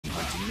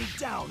me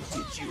down,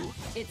 did you?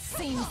 It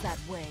seems that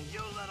way.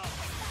 You little...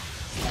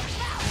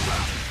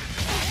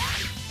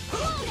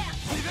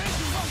 See this?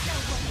 You won't get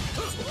away.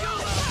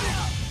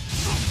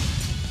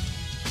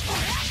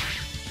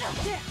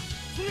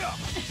 See up!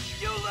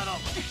 You little...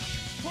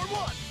 For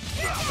one!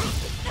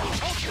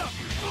 I'll stop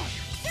you!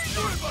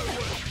 Do it my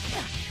way!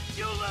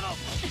 You little...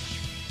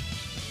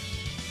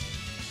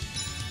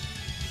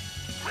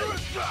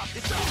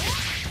 It's up!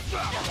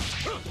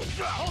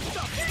 I'll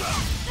stop you!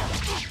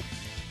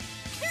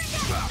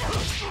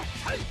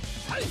 Hey!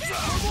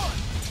 For one!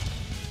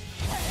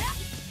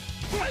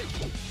 Hey!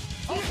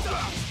 I'll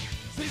stop!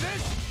 See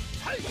this?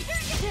 Hey!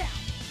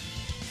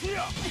 See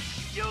up!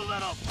 You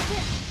little...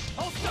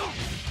 I'll stop!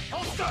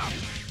 I'll stop!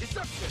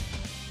 Deception!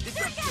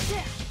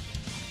 Deception!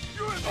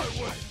 You're in my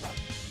way!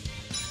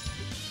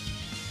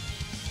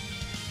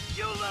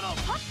 You little...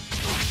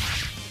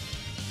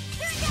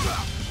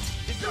 Stop!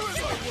 You're in my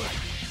way!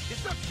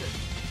 Deception!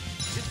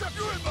 Deception!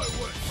 You're in my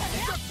way!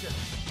 Deception!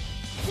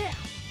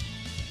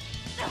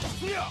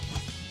 See up!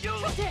 You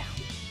little...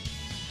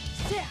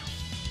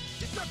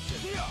 Deception!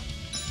 See up!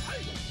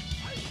 Hey!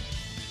 Hey!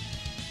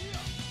 See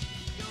up!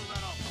 You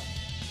little...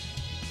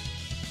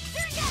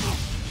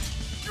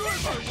 You're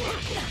in my way!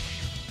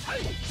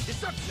 Hey!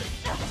 Deception!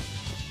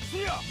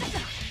 See up!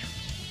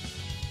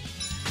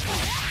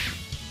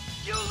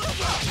 You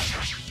little...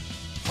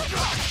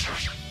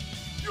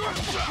 You're in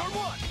for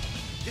one!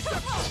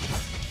 Deception!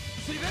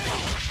 See this?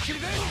 See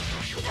this?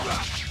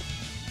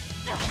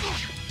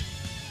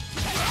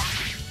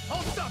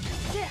 I'll stop you!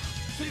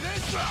 See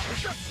this?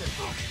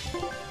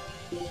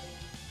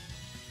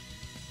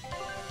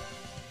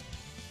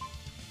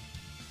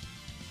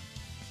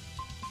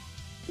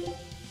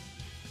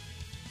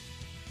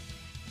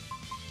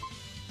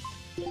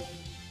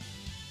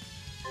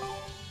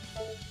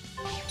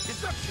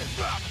 Deception! Deception!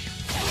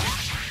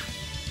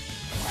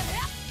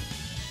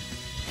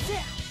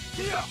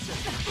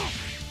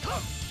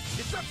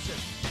 Deception! Deception!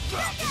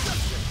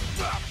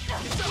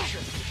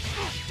 Deception! Deception!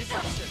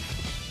 Deception!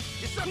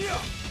 Deception!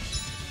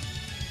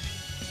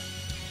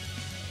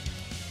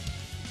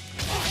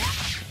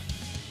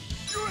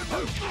 You're in my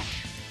way!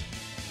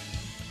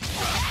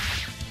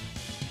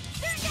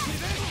 See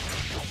this?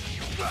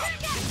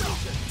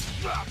 Deception!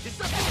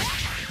 Deception!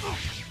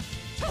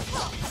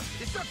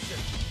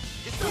 Deception!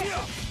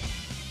 Deception!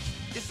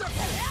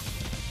 Deception!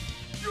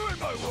 You're in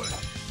my way!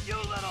 You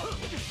little...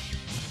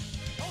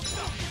 Oh,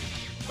 stop!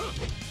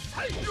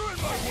 Hey, you're in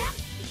my way!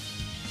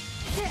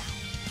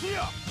 See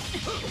up!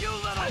 You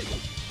little...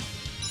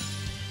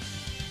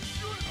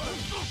 You're in my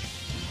way!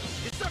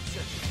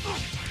 Deception!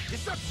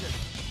 Deception!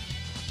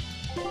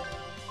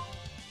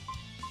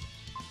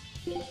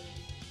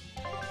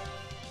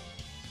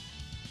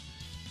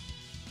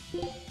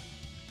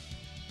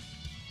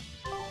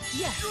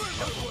 Yes! You're in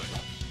my way!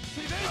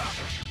 See this?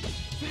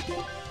 See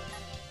this?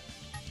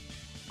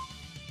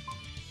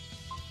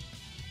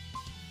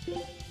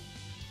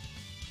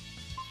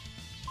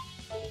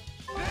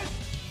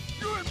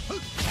 You're in...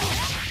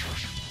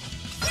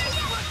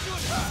 What you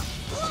have?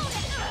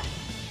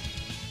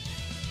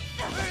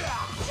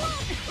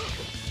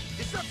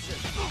 Deception!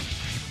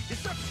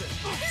 Deception!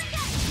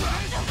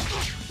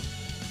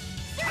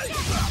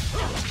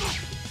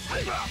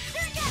 Hey!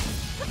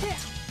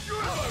 You're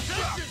in my way!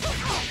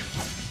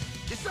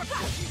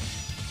 Deception!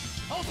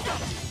 I'll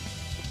stop you!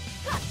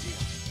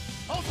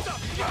 I'll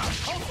stop you!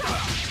 I'll stop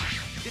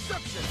you!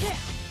 Deception!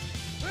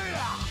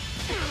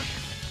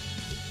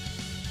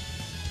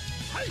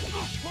 Hey!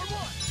 For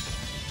one!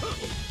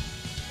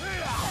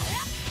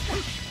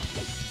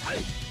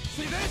 Hey!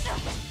 See this?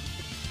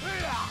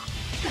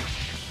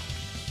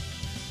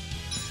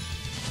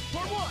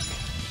 For one!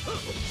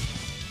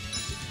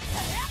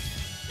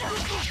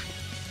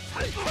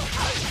 Hey!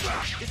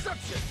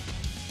 Deception!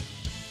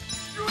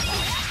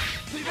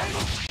 See this?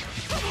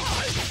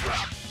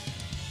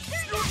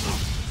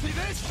 See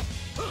this?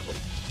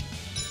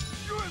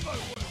 You're in my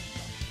way!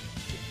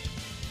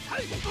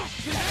 Hey!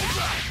 See this?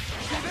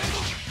 See this?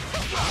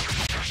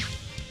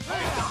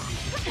 Hey!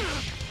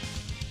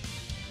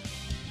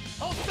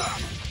 I'll stop!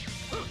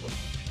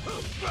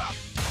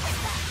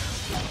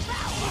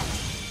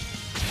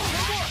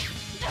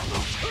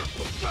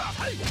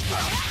 Hey!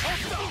 I'll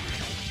stop!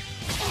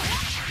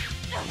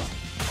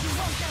 You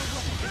won't get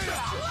away.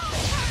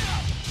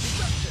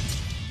 Deception!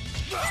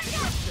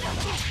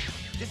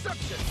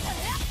 Deception!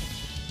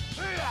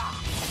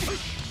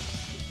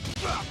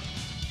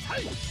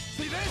 Hey!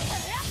 See this?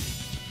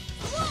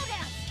 Slow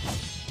down.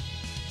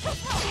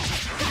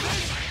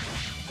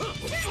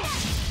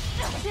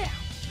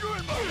 You're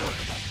in my way!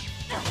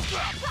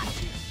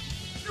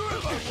 You're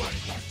in my way!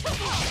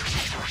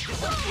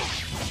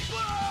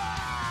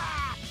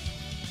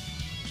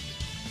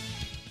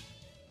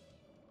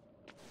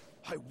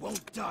 I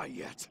won't die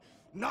yet.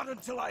 Not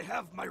until I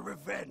have my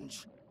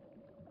revenge.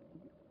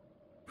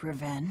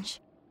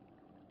 Revenge?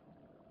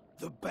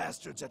 The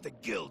bastards at the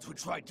guild who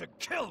tried to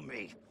kill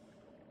me.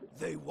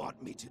 They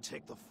want me to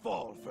take the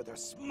fall for their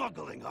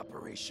smuggling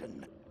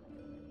operation.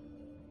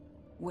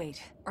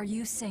 Wait, are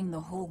you saying the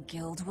whole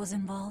guild was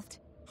involved?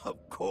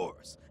 Of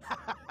course.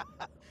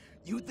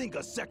 You think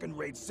a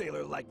second-rate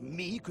sailor like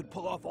me could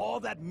pull off all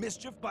that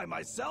mischief by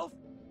myself?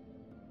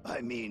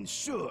 I mean,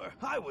 sure,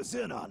 I was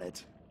in on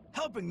it.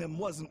 Helping them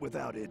wasn't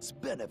without its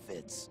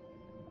benefits.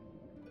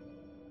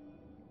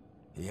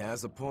 He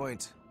has a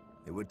point.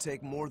 It would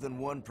take more than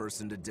one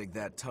person to dig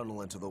that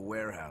tunnel into the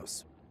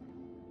warehouse.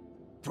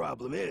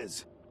 Problem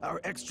is,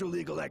 our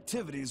extra-legal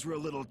activities were a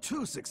little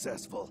too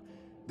successful.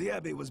 The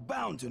Abbey was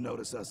bound to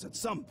notice us at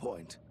some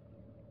point.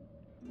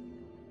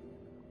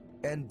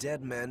 And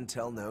dead men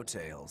tell no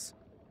tales.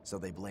 So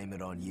they blame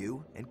it on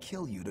you and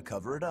kill you to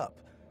cover it up.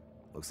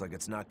 Looks like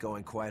it's not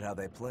going quite how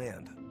they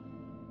planned.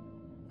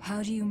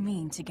 How do you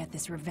mean to get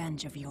this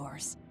revenge of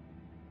yours?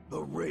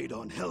 The raid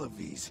on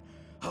Helives.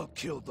 I'll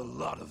kill the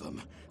lot of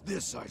them.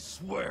 This I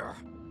swear.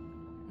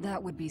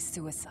 That would be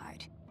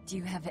suicide. Do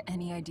you have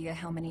any idea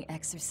how many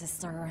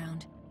exorcists are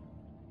around?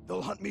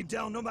 They'll hunt me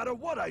down no matter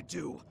what I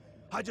do.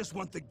 I just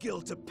want the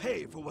guild to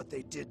pay for what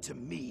they did to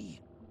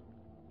me.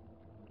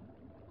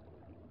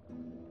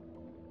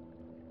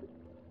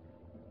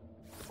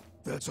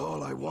 That's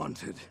all I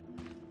wanted.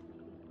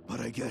 But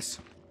I guess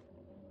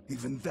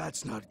even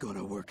that's not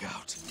gonna work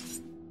out.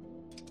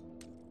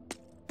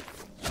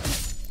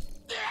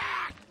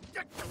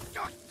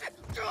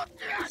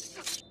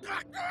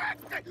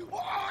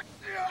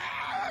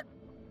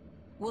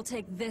 We'll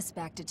take this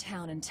back to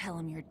town and tell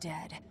him you're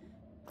dead.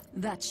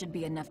 That should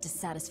be enough to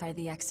satisfy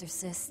the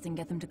exorcists and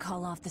get them to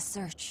call off the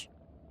search.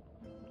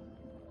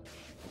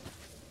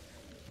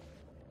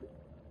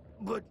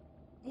 But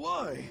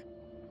why?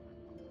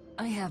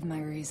 I have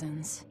my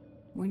reasons.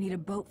 We need a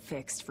boat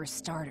fixed for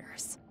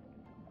starters.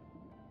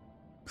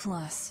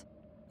 Plus,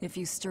 if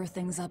you stir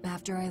things up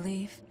after I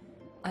leave,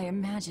 I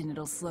imagine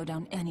it'll slow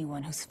down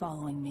anyone who's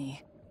following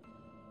me.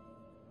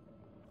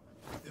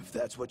 If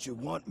that's what you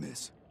want,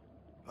 miss,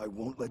 I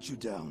won't let you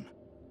down.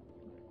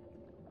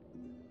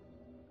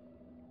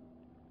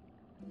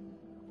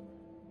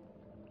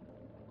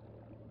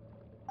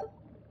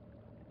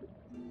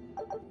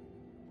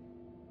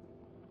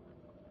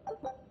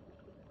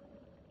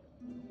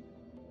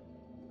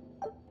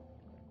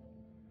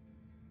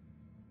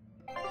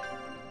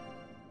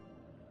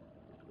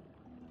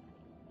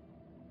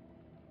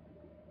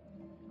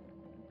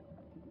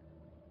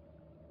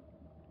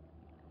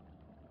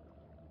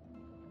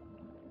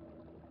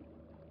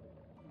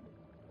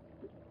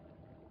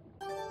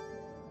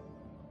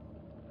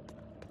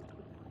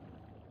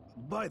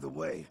 By the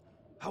way,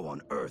 how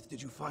on earth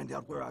did you find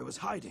out where I was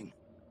hiding?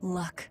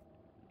 Luck.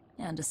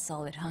 And a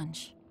solid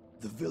hunch.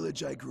 The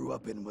village I grew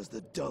up in was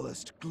the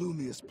dullest,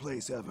 gloomiest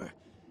place ever.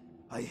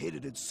 I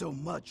hated it so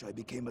much I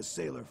became a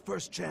sailor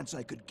first chance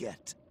I could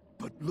get.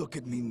 But look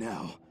at me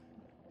now.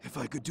 If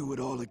I could do it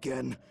all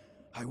again,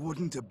 I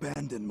wouldn't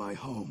abandon my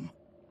home.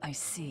 I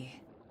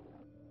see.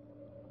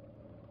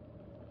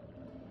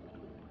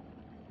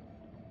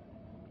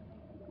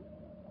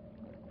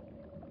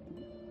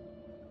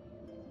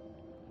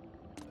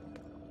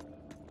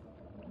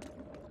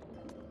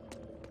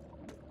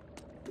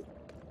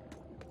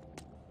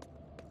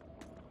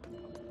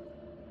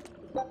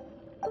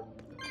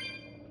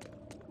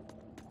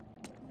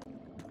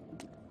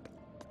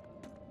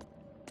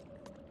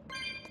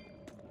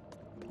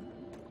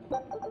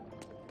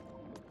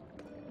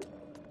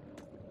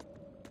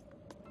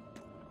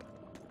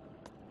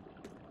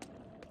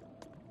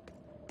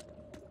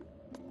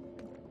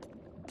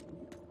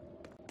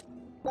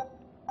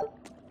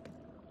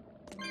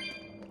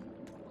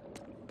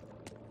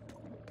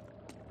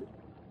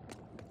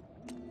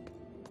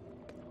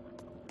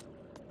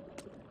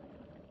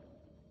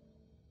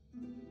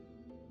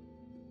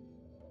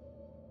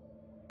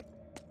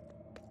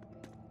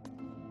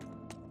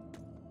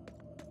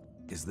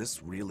 Is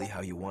this really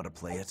how you want to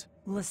play it?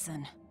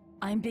 Listen,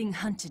 I'm being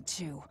hunted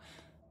too.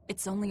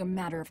 It's only a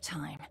matter of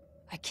time.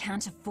 I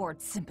can't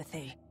afford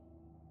sympathy.